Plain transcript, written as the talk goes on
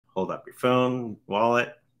hold up your phone,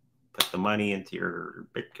 wallet, put the money into your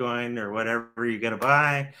Bitcoin or whatever you're going to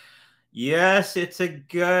buy. Yes, it's a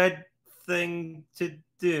good thing to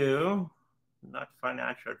do. Not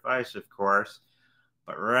financial advice, of course,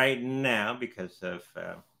 but right now, because of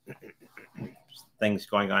things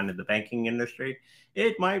going on in the banking industry,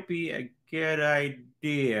 it might be a good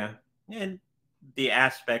idea. And the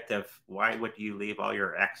aspect of why would you leave all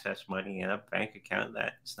your excess money in a bank account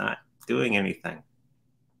that's not doing anything?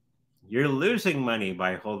 You're losing money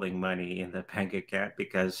by holding money in the bank account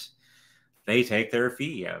because they take their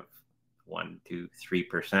fee of 1 to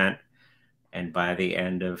 3%. And by the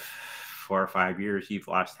end of 4 or 5 years, you've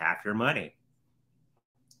lost half your money,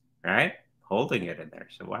 right? Holding it in there.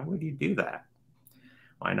 So why would you do that?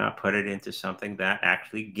 Why not put it into something that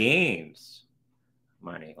actually gains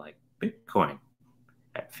money, like Bitcoin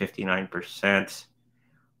at 59%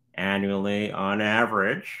 annually on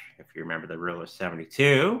average? If you remember the rule of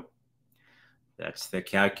 72, that's the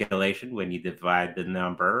calculation when you divide the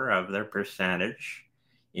number of their percentage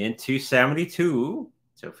into 72.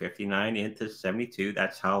 So 59 into 72,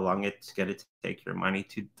 that's how long it's going to take your money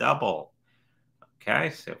to double.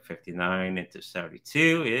 Okay, so 59 into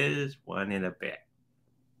 72 is 1 and a bit.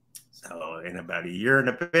 So in about a year and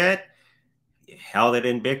a bit, you held it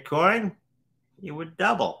in Bitcoin, you would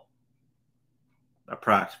double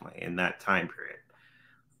approximately in that time period.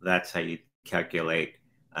 That's how you calculate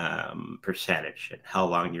percentage and how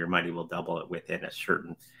long your money will double within a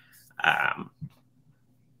certain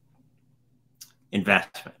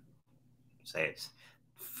investment. Say it's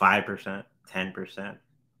 5%, 10%.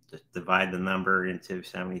 Just divide the number into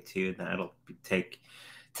 72, and that'll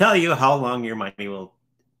tell you how long your money will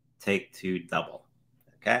take to double.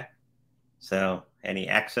 Okay. So any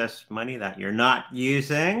excess money that you're not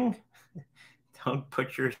using, don't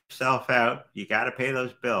put yourself out. You got to pay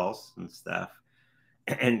those bills and stuff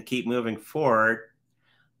and keep moving forward.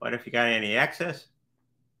 But if you got any excess,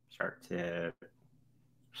 start to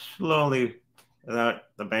slowly, without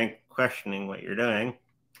the bank questioning what you're doing,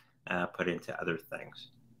 put into other things.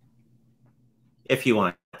 If you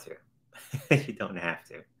want to. You don't have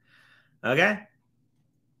to. Okay?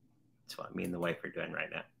 That's what me and the wife are doing right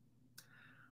now.